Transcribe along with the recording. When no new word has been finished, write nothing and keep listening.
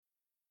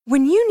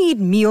When you need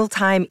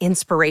mealtime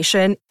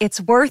inspiration,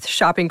 it's worth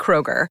shopping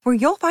Kroger, where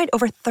you'll find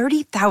over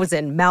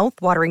 30,000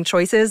 mouth-watering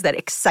choices that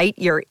excite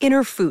your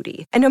inner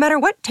foodie. And no matter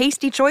what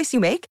tasty choice you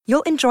make,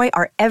 you'll enjoy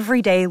our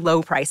everyday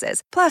low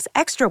prices, plus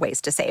extra ways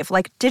to save,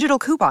 like digital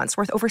coupons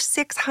worth over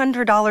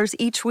 $600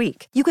 each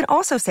week. You can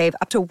also save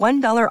up to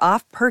 $1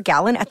 off per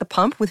gallon at the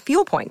pump with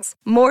fuel points.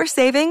 More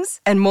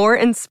savings and more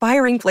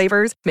inspiring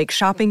flavors make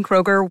shopping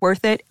Kroger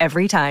worth it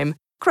every time.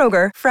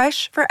 Kroger,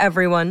 fresh for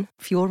everyone.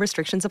 Fuel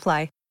restrictions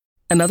apply.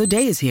 Another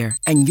day is here,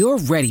 and you're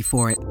ready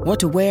for it. What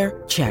to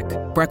wear? Check.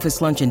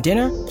 Breakfast, lunch, and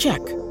dinner? Check.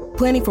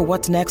 Planning for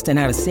what's next and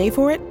how to save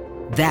for it?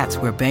 That's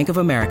where Bank of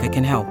America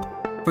can help.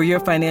 For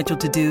your financial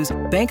to-dos,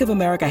 Bank of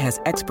America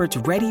has experts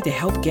ready to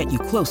help get you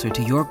closer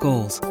to your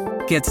goals.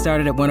 Get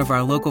started at one of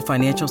our local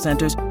financial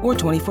centers or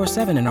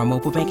 24/7 in our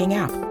mobile banking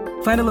app.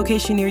 Find a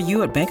location near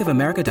you at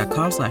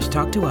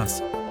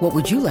bankofamerica.com/talktous. What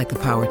would you like the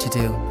power to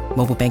do?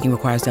 Mobile banking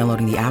requires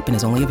downloading the app and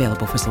is only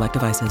available for select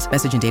devices.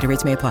 Message and data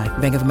rates may apply.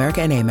 Bank of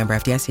America NA, member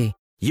FDIC.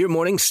 Your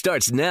morning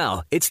starts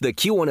now. It's the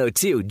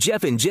Q102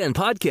 Jeff and Jen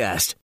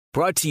podcast.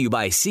 Brought to you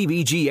by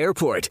CBG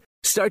Airport.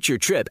 Start your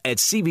trip at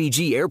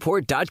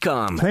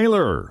CBGAirport.com.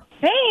 Taylor.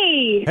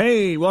 Hey.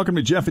 Hey, welcome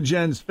to Jeff and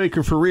Jen's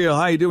Faker for Real.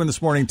 How you doing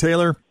this morning,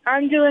 Taylor?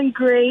 I'm doing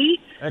great.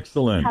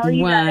 Excellent. How are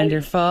you guys?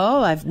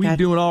 Wonderful. We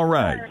doing all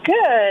right.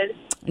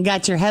 Good.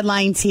 Got your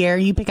headlines here.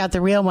 You pick out the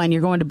real one.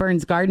 You're going to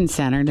Burns Garden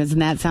Center. Doesn't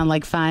that sound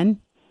like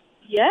fun?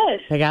 Yes.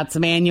 They got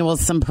some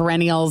annuals, some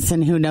perennials,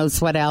 and who knows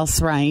what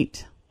else,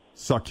 right?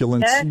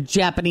 Succulents. Yes.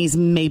 Japanese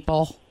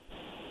maple.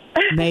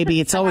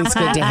 Maybe. It's always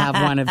good to have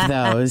one of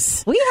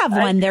those. We have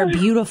one. They're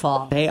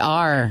beautiful. They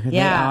are. They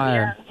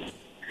are. Yeah.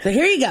 So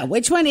here you go.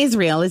 Which one is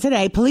real? Is it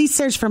A, police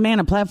search for man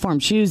in platform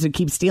shoes who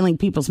keeps stealing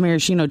people's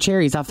maraschino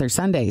cherries off their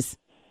sundaes?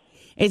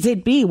 Is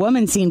it B,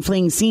 woman seen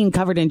fleeing scene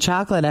covered in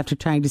chocolate after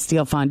trying to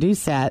steal fondue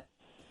set?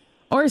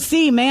 Or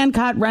C, man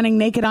caught running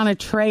naked on a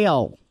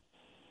trail?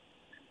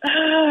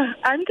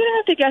 I'm going to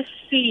have to guess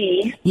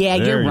C. Yeah,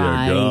 There you're you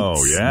right. go.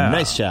 Yeah.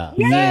 Nice job.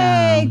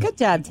 Yay! Good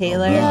job,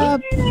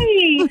 Taylor.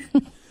 Yay.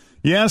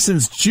 Yeah,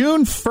 since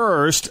June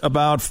 1st,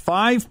 about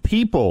 5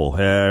 people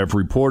have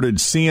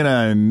reported seeing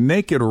a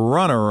naked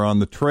runner on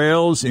the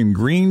trails in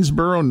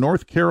Greensboro,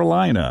 North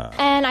Carolina.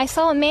 And I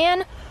saw a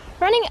man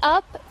running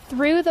up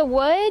through the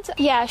woods.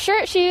 Yeah,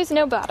 shirt, shoes,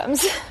 no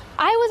bottoms.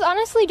 I was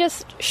honestly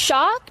just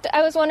shocked.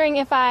 I was wondering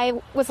if I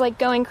was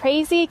going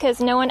crazy because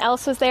no one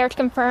else was there to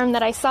confirm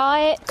that I saw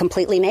it.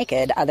 Completely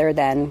naked other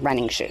than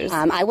running shoes.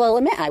 I will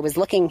admit I was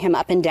looking him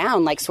up and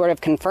down, sort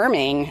of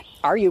confirming,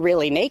 are you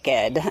really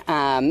naked?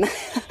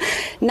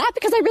 Not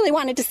because I really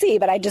wanted to see,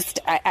 but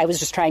I was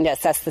just trying to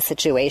assess the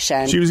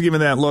situation. She was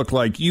giving that look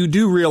like, you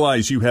do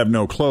realize you have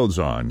no clothes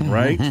on,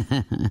 right?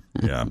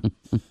 Yeah.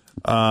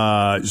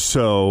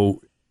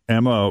 So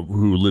Emma,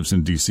 who lives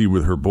in D.C.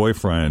 with her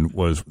boyfriend,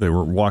 they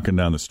were walking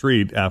down the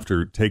street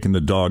after taking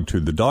the dog to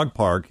the dog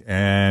park,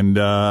 and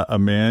a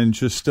man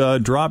just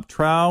dropped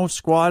trow,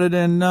 squatted,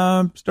 and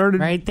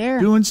started right there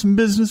doing some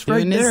business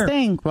doing right there. His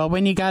thing. Well,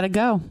 when you got to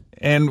go.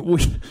 And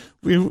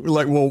we were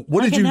like, well,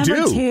 what did you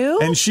do? 2?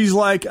 And she's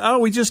like, oh,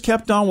 we just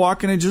kept on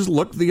walking and just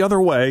looked the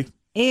other way.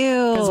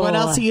 Ew. Because what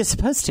else are you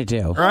supposed to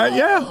do? Right?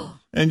 Yeah.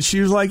 And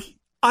she was like,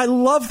 I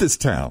love this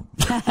town.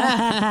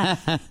 That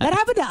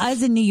happened to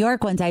us in New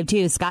York one time,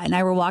 too. Scott and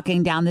I were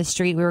walking down the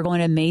street. We were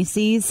going to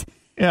Macy's.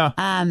 Yeah.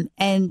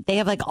 And they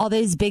have all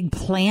those big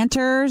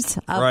planters.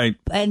 Right.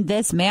 And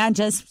this man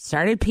just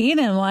started peeing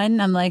in one.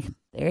 I'm like,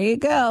 there you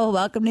go.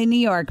 Welcome to New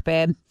York,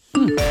 babe.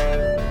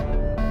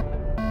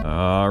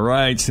 All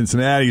right,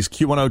 Cincinnati's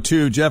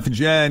Q102, Jeff and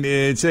Jen.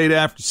 It's 8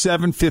 after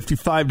 7,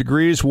 55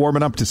 degrees,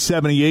 warming up to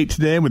 78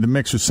 today with a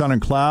mix of sun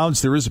and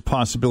clouds. There is a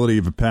possibility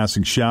of a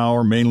passing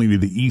shower, mainly to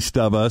the east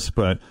of us.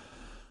 But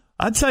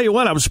I'll tell you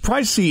what, I was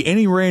surprised to see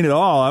any rain at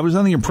all. I was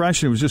under the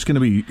impression it was just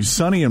going to be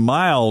sunny and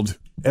mild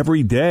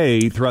every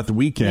day throughout the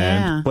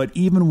weekend. Yeah. But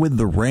even with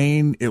the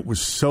rain, it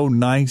was so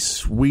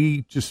nice.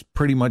 We just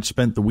pretty much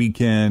spent the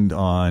weekend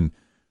on...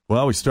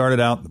 Well, we started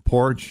out in the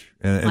porch.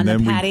 And on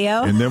then the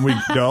patio?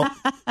 No,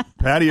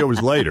 patio was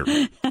later.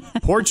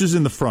 Porch is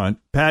in the front,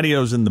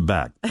 patio's in the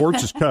back.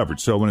 Porch is covered.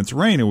 So when it's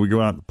raining, we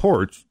go out on the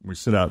porch, we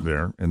sit out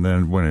there. And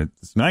then when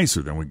it's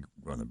nicer, then we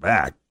go in the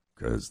back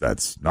because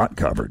that's not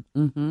covered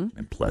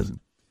and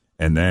pleasant.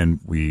 And then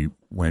we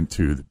went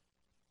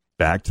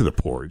back to the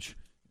porch.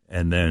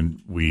 And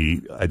then we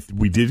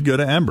did go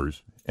to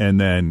Embers. And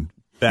then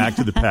back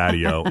to the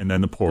patio. And then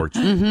the porch,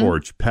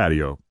 porch,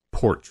 patio,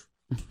 porch.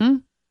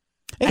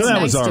 It's that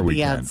nice was our to be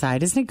weekend.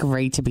 outside. Isn't it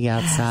great to be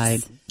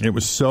outside? It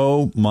was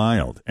so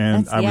mild.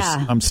 And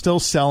Yeah. I'm still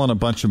selling a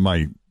bunch of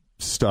my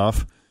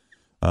stuff.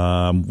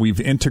 We've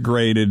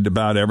integrated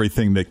about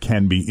everything that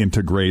can be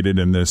integrated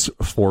in this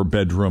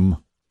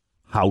 4-bedroom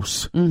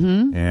house.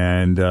 Mm-hmm.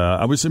 And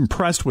I was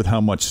impressed with how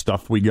much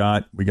stuff we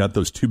got. We got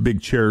those 2 big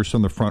chairs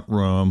from the front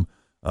room.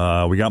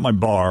 We got my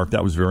bar.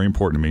 That was very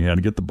important to me. I had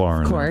to get the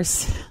bar in Of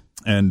course. there.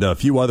 And a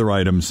few other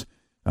items.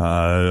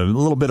 A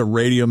little bit of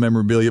radio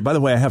memorabilia. By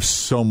the way, I have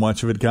so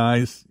much of it,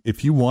 guys.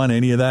 If you want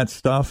any of that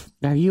stuff,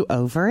 Are you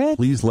over it?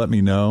 please let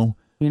me know.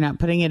 You're not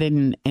putting it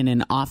in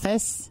an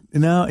office?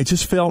 No,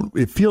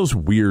 it feels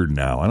weird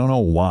now. I don't know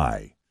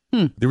why.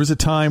 There was a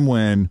time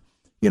when,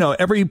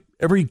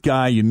 every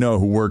guy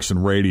who works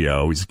in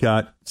radio, he's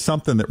got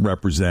something that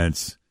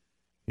represents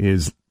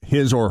his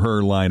or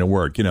her line of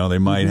work. They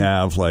might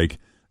have, like,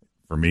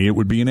 for me, it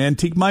would be an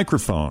antique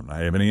microphone. I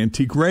have an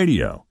antique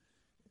radio.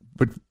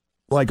 But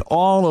like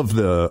all of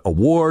the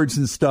awards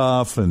and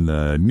stuff and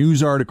the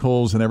news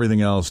articles and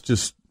everything else,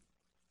 just,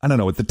 I don't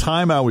know. At the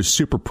time, I was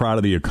super proud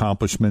of the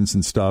accomplishments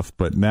and stuff,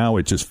 but now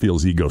it just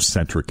feels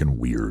egocentric and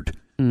weird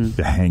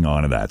to hang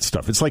on to that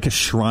stuff. It's like a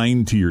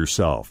shrine to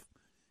yourself.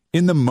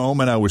 In the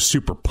moment, I was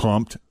super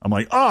pumped. I'm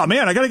like, oh,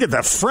 man, I got to get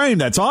that frame.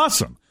 That's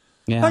awesome.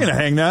 Yeah. I'm going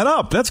to hang that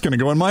up. That's going to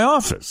go in my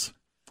office.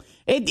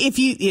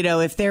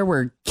 If there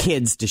were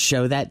kids to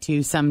show that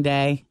to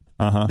someday,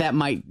 that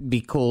might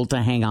be cool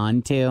to hang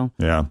on to.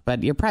 Yeah.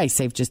 But you're probably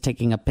safe just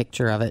taking a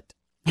picture of it.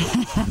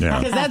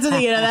 Yeah.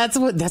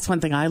 Because that's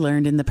one thing I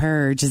learned in The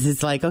Purge is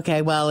it's like,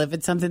 okay, well, if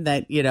it's something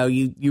that,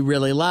 you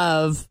really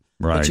love,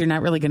 but you're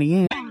not really going to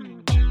use.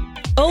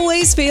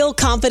 Always feel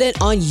confident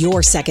on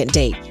your second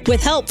date.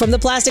 With help from the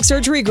Plastic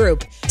Surgery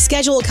Group.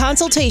 Schedule a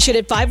consultation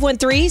at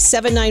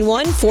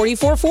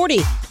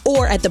 513-791-4440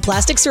 or at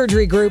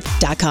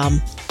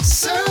theplasticsurgerygroup.com.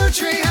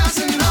 Surgery has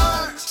an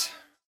art.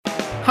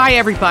 Hi,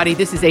 everybody.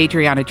 This is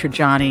Adriana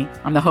Trajani.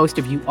 I'm the host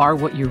of You Are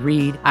What You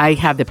Read. I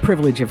have the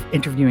privilege of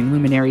interviewing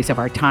luminaries of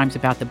our times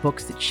about the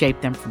books that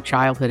shaped them from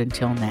childhood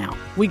until now.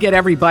 We get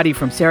everybody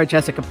from Sarah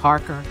Jessica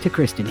Parker to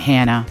Kristen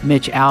Hanna,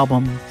 Mitch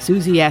Albom,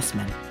 Susie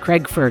Essman,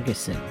 Craig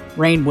Ferguson,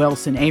 Rainn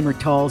Wilson, Amor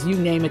Tolls, you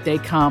name it, they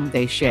come,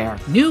 they share.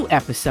 New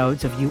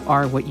episodes of You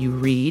Are What You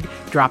Read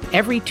drop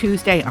every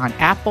Tuesday on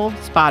Apple,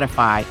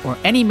 Spotify, or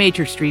any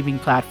major streaming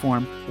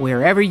platform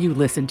wherever you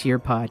listen to your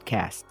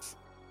podcasts.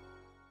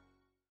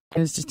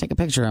 Let's just take a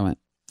picture of it.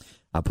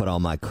 I'll put all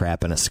my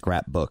crap in a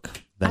scrapbook.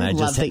 Then I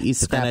love that you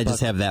scrapbook. Then I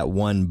just have that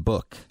one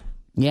book.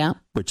 Yeah.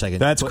 Which I can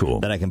That's cool.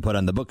 That I can put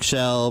on the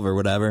bookshelf or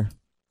whatever.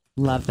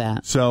 Love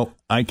that. So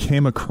I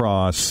came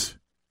across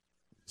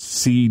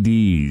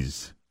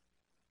CDs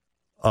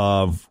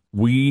of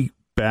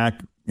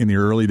back in the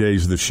early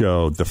days of the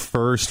show, the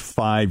first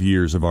 5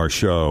 years of our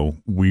show,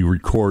 we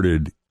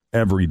recorded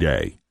every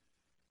day.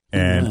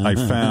 And I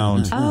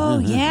found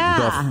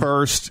the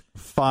first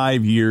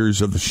 5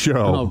 years of the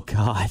show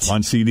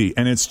on CD.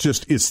 And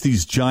it's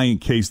these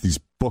giant cases, these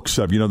books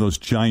of, those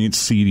giant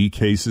CD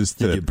cases.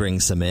 Did you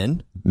bring some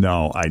in?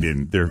 No, I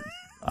didn't.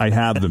 I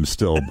have them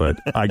still, but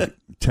I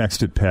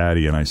texted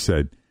Patty and I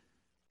said,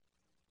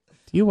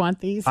 do you want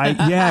these?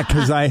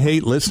 Because I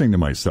hate listening to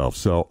myself.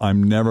 So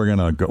I'm never going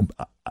to go.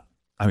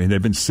 I mean,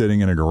 they've been sitting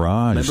in a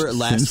garage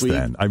since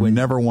then. I've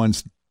never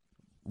once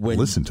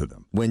listened to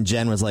them. When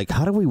Jen was like,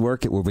 how do we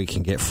work it where we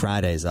can get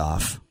Fridays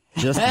off?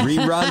 Just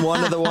rerun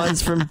one of the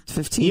ones from 15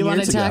 years ago. You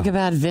want to talk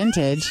about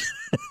vintage?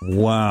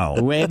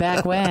 Wow. Way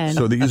back when.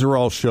 So these are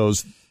all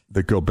shows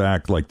that go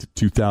back like to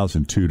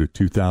 2002 to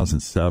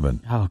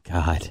 2007. Oh,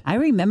 God. I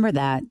remember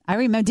that.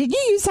 Did you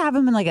used to have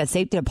them in like a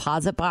safe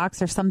deposit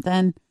box or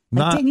something?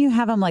 Didn't you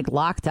have them like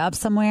locked up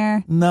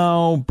somewhere?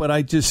 No, but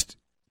I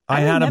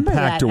had them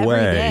packed away.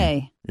 Every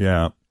day.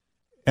 Yeah.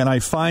 And I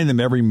find them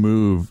every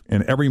move.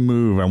 And every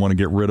move, I want to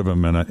get rid of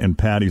them. And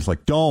Patty's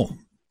like, don't.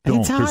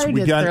 It's hard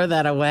to throw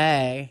that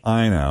away.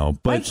 I know.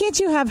 But why can't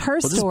you have her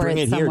store just bring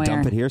it somewhere? Here,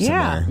 dump it here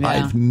somewhere. Yeah.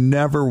 I've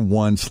never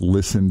once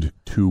listened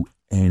to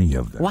any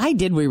of them. Why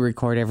did we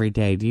record every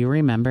day? Do you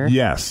remember?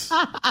 Yes.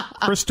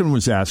 Kristen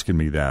was asking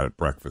me that at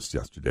breakfast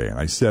yesterday. And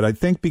I said, I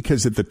think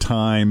because at the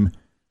time,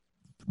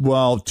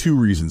 well, two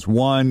reasons.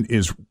 One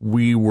is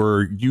we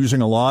were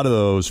using a lot of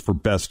those for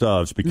best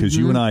ofs because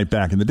you and I,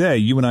 back in the day,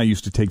 you and I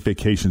used to take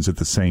vacations at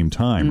the same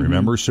time,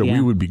 remember? So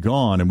we would be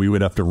gone and we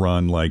would have to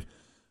run like,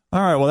 all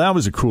right, well, that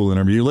was a cool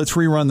interview. Let's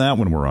rerun that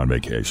when we're on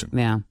vacation.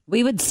 Yeah.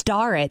 We would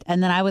star it,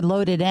 and then I would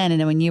load it in, and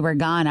then when you were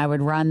gone, I would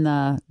run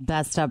the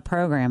best of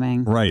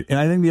programming. Right. And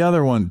I think the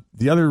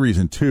other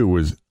reason, too,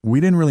 was we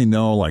didn't really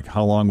know, like,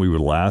 how long we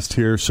would last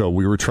here, so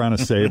we were trying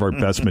to save our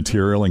best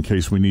material in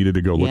case we needed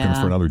to go looking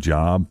for another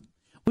job.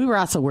 We were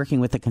also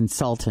working with a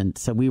consultant,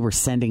 so we were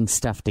sending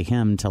stuff to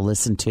him to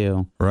listen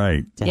to.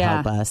 Right. To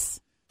help us.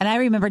 And I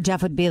remember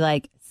Jeff would be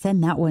like,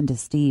 send that one to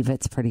Steve.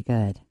 It's pretty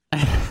good.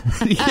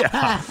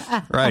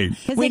 Yeah, right.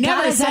 We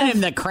never sent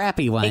him the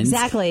crappy ones.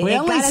 Exactly.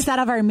 It got us out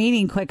of our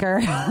meeting quicker.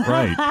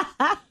 Right.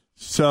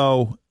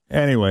 So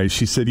anyway,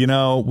 she said,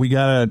 we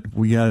got a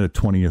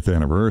 20th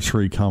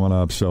anniversary coming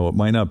up, so it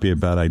might not be a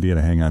bad idea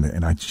to hang on.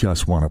 And I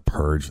just want to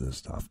purge this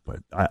stuff,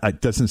 but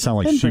it doesn't sound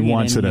like she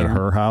wants it at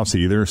her house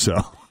either.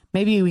 So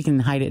maybe we can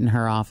hide it in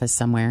her office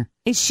somewhere.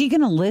 Is she going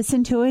to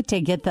listen to it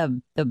to get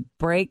the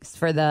breaks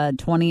for the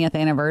 20th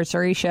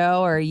anniversary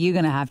show, or are you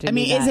going to have to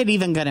is it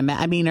even going to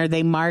matter? I mean, are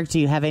they marked? Do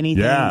you have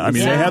anything? Yeah, I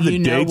mean, they have the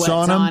dates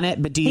on them. On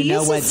it, but do you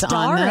know what's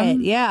on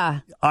them? Yeah.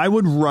 I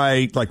would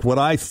write, like, what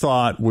I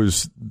thought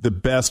was the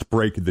best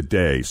break of the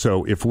day.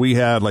 So if we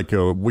had, like,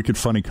 a wicked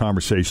funny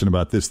conversation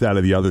about this, that,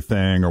 or the other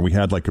thing, or we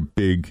had, like, a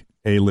big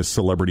A-list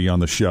celebrity on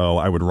the show,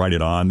 I would write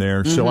it on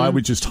there. So I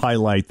would just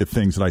highlight the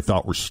things that I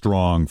thought were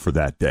strong for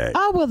that day.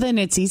 Oh, well, then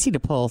it's easy to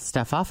pull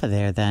stuff off of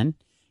there then.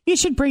 You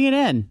should bring it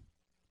in.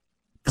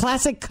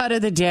 Classic cut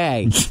of the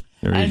day.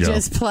 There you and go.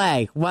 just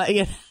play. What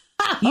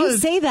You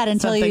say that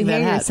until you Something hear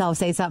that yourself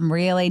say something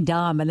really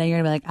dumb, and then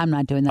you're going to be like, I'm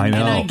not doing that. I know.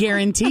 And I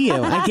guarantee you,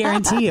 I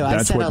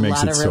That's said what a makes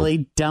lot it of so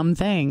really dumb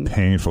things.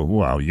 Painful.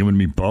 Well, you and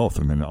me both.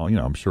 I mean,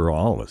 I'm sure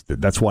all of us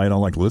did. That's why I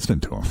don't like listening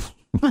to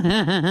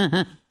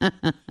them.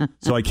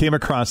 So I came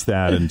across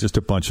that and just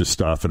a bunch of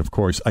stuff. And, of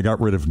course, I got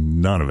rid of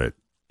none of it.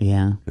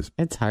 Yeah,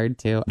 it's hard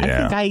to.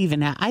 Yeah.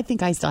 I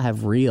think I still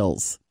have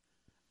reels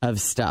of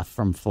stuff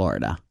from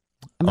Florida.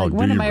 I'm Oh, like, do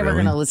when am you I ever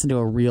really? going to listen to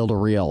a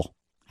reel-to-reel?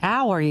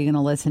 How are you going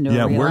to listen to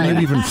Yeah, a real where do you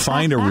life? even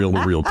find a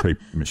reel-to-reel tape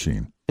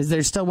machine? Is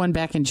there still one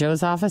back in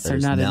Joe's office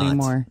There's or not not.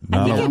 anymore?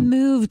 I think No. it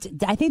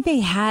moved. I think they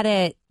had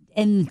it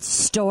in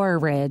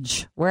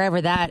storage,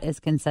 wherever that is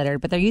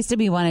considered. But there used to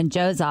be one in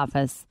Joe's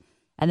office,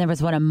 and there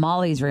was one in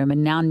Molly's room,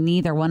 and now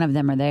neither one of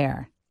them are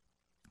there.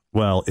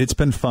 Well, it's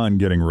been fun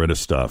getting rid of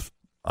stuff.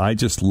 I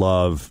just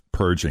love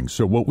purging.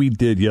 So what we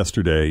did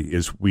yesterday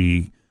is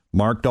we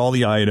marked all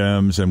the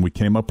items and we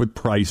came up with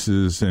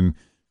prices, and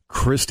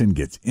Kristen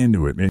gets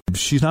into it.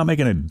 She's not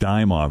making a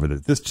dime off of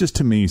it. This just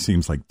to me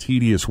seems like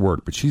tedious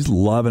work, but she's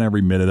loving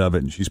every minute of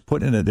it, and she's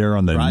putting it there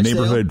on the Garage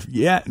neighborhood.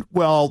 Yeah,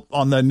 well,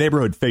 on the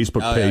neighborhood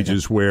Facebook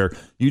pages where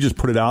you just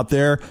put it out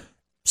there.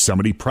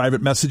 Somebody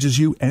private messages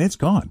you, and it's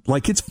gone.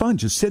 Like, it's fun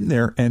just sitting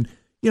there, and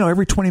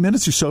every 20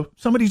 minutes or so,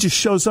 somebody just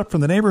shows up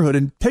from the neighborhood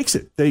and takes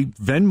it. They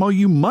Venmo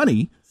you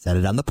money. Set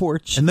it on the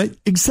porch. And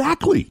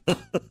exactly.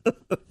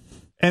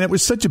 And it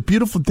was such a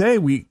beautiful day.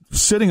 We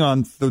sitting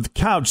on the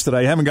couch that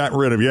I haven't gotten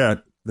rid of yet,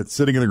 that's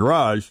sitting in the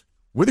garage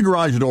with the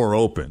garage door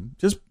open,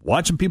 just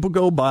watching people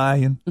go by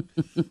and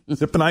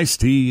sipping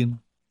iced tea and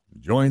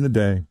enjoying the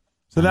day.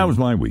 So that was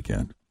my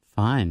weekend.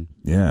 Fine.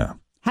 Yeah.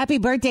 Happy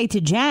birthday to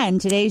Jen.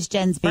 Today's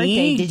Jen's birthday.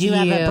 Thank Did you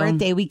have a you.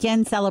 birthday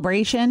weekend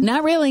celebration?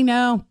 Not really,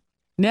 no.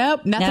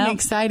 Nope, nothing Nope.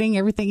 exciting.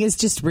 Everything is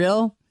just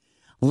real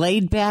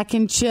laid back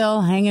and chill,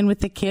 hanging with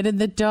the kid and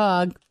the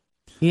dog.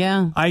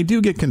 Yeah. I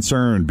do get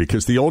concerned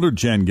because the older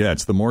Jen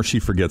gets, the more she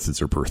forgets it's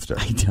her birthday.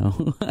 I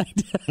don't.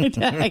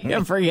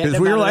 I forget. Because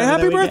we were about like, it over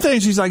happy the weekend. birthday.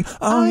 And she's like,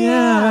 oh,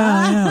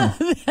 yeah.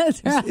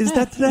 That's right. Is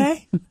that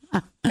today?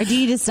 Or do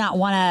you just not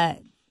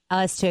want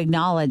us to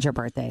acknowledge your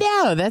birthday?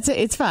 No,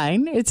 it's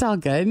fine. It's all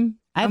good.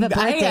 I have a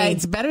birthday.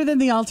 It's better than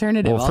the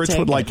alternative. Well, I'll Fritz take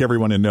would it. like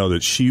everyone to know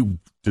that she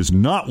does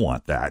not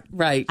want that.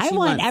 Right. I she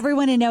want wants-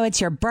 everyone to know it's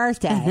your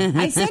birthday.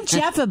 I sent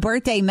Jeff a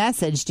birthday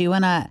message. Do you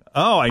want to?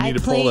 Oh, I need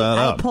to pull that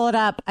up. I pull it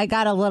up. I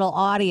got a little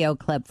audio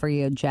clip for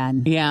you,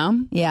 Jen. Yeah.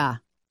 Yeah.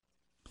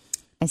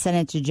 I sent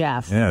it to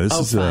Jeff. Yeah, this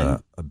is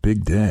fun. a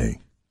big day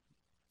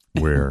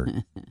where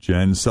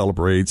Jen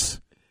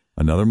celebrates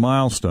another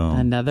milestone.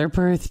 Another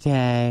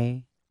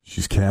birthday.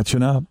 She's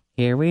catching up.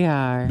 Here we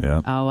are.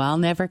 Yep. Oh, I'll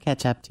never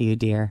catch up to you,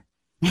 dear.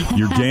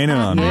 You're gaining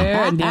on me.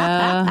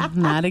 No,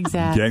 not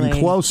exactly. Getting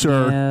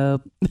closer.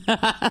 Nope.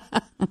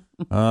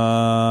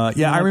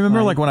 Yeah, I remember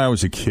quite. like when I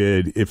was a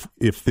kid, if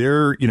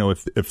they're,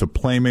 if the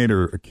playmate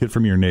or a kid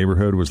from your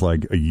neighborhood was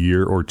like a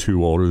year or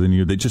two older than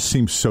you, they just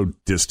seem so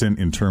distant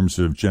in terms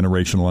of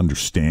generational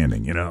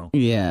understanding,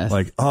 Yes.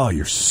 Like, oh,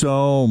 you're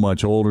so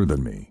much older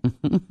than me.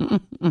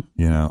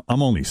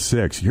 I'm only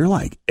 6. You're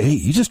like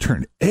 8. You just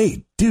turned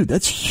 8. Dude,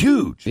 that's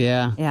huge.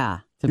 Yeah. Yeah.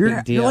 It's a You're,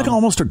 big deal. you're like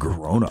almost a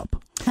grown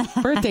up.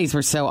 Birthdays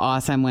were so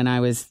awesome when I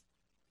was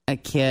a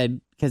kid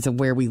because of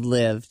where we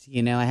lived.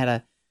 I had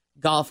a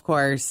golf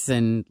course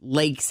and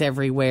lakes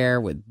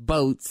everywhere with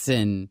boats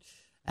and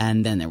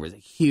then there was a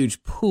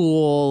huge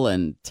pool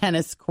and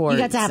tennis courts.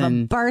 You got to have a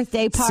and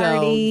birthday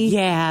party. So,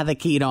 yeah,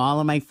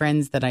 all of my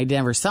friends that I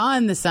never saw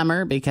in the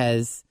summer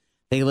because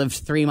they lived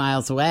 3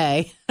 miles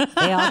away.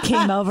 They all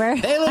came over.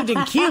 They lived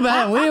in Cuba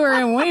and we were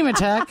in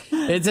Weymouth.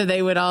 And so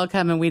they would all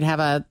come and we'd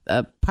have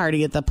a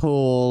party at the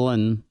pool.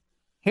 And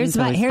Here's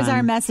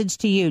our message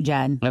to you,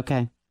 Jen.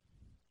 Okay.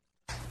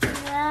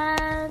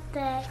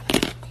 Birthday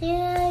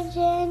to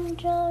Jen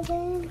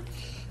Jordan.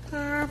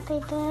 Happy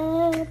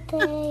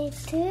birthday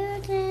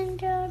to Jen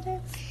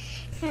Jordan.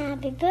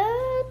 Happy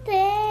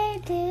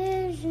birthday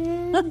to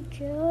Jen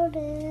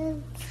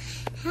Jordan.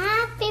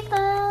 Happy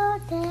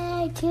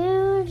birthday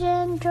to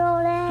Jen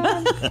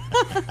Jordan.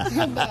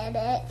 I did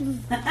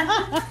it.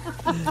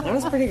 That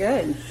was pretty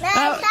good.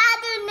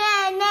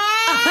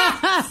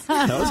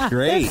 That was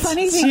great. The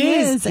funny thing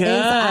is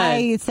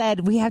I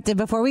said we have to,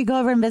 before we go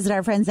over and visit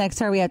our friends next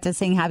door, we have to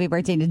sing happy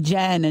birthday to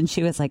Jen. And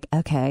she was like,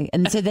 okay.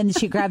 And so then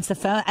she grabs the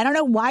phone. I don't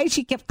know why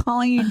she kept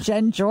calling you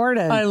Jen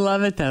Jordan. I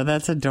love it, though.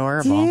 That's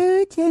adorable.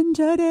 Dear Jen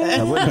Jordan.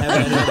 I wouldn't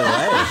have it any other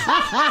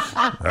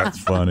way. That's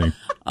funny.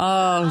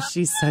 Oh,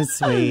 she's so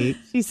sweet.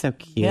 She's so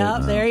cute.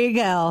 Yep, there you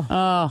go.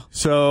 Oh,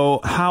 So,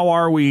 how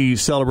are we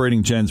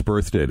celebrating Jen's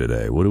birthday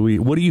today? What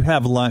do you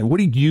have lined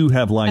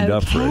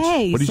up, Rich?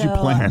 What did you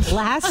plan?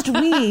 last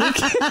week,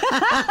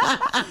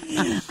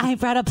 I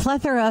brought a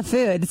plethora of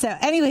food. So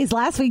anyways,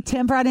 last week,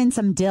 Tim brought in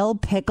some dill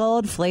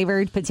pickled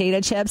flavored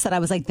potato chips that I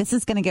was like, this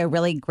is going to go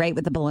really great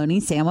with the bologna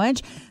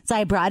sandwich. So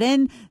I brought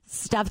in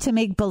stuff to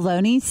make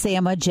bologna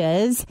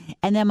sandwiches.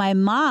 And then my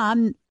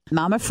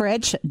Mama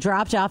Fritch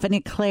dropped off an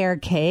eclair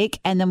cake,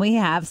 and then we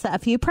have a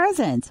few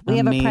presents. We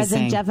have a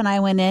present. Jeff and I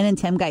went in, and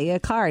Tim got you a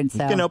card.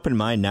 So you can open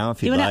mine now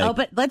if you want like. to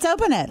open? Let's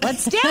open it.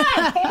 Let's do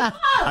it.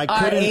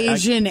 Our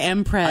Asian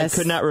Empress. I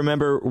could not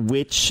remember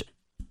which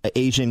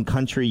Asian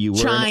country you were.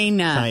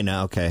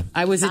 China. Okay.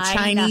 I was a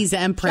Chinese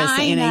empress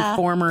in a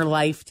former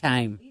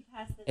lifetime.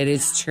 It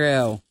is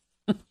true.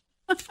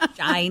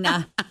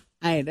 China.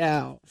 I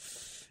know.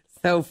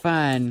 So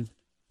fun.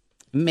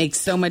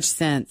 Makes so much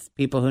sense.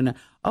 People who know.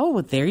 Oh,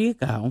 well, there you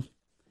go.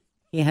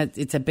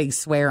 It's a big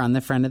swear on the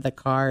front of the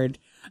card.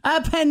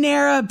 A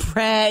Panera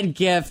Bread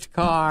gift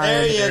card.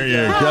 There you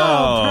go.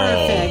 How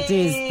perfect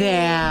is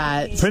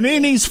that?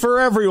 Paninis for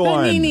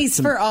everyone.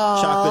 Paninis for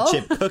all.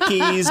 Chocolate chip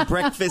cookies,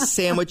 breakfast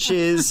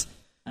sandwiches,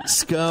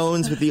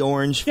 scones with the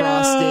orange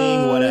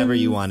frosting, whatever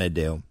you want to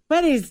do.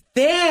 What is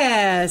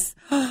this?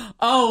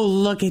 Oh,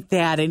 look at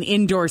that. An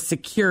indoor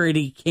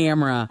security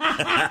camera.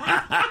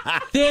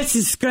 This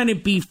is going to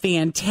be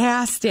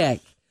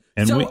fantastic.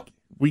 And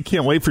we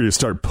can't wait for you to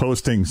start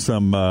posting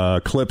some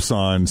clips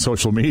on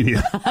social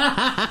media.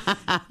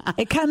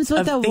 It comes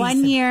with a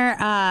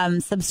 1-year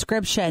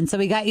subscription. So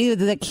we got you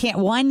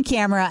one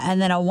camera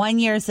and then a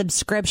 1-year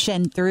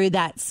subscription through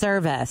that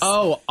service.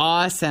 Oh,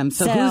 awesome.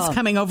 So who's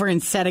coming over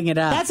and setting it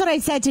up? That's what I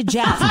said to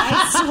Jeff.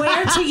 I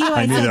swear to you,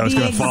 I said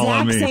the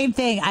exact same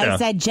thing. Yeah. I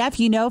said, Jeff,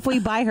 if we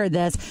buy her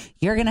this,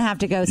 you're going to have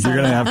to go You're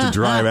going to have to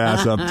drive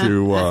ass up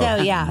to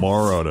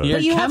Morrow.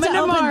 But you have to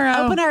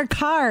open our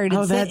card.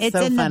 Oh, It's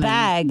in the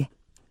bag.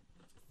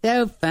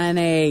 So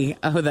funny.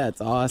 Oh, that's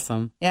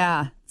awesome.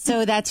 Yeah.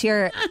 So that's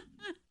your...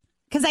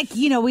 Because,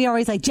 we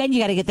always Jen, you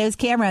got to get those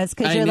cameras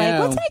because you're like,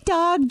 what's my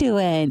dog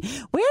doing?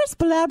 Where's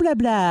blah, blah,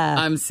 blah?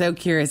 I'm so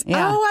curious.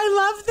 Yeah. Oh,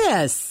 I love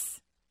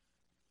this.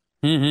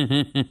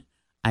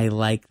 I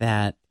like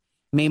that.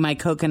 May my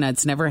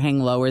coconuts never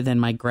hang lower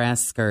than my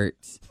grass skirt.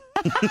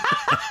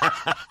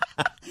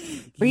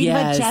 Read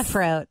what Jeff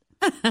wrote.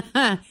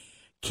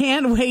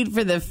 Can't wait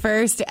for the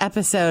first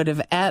episode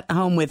of At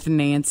Home with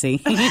Nancy.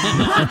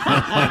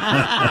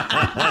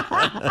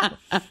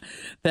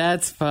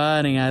 That's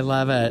funny. I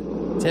love it.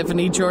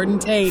 Tiffany Jordan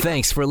Tate.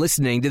 Thanks for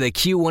listening to the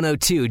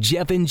Q102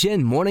 Jeff and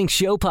Jen Morning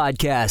Show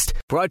podcast,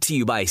 brought to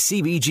you by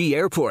CBG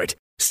Airport.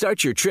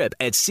 Start your trip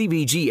at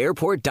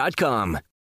CBGAirport.com.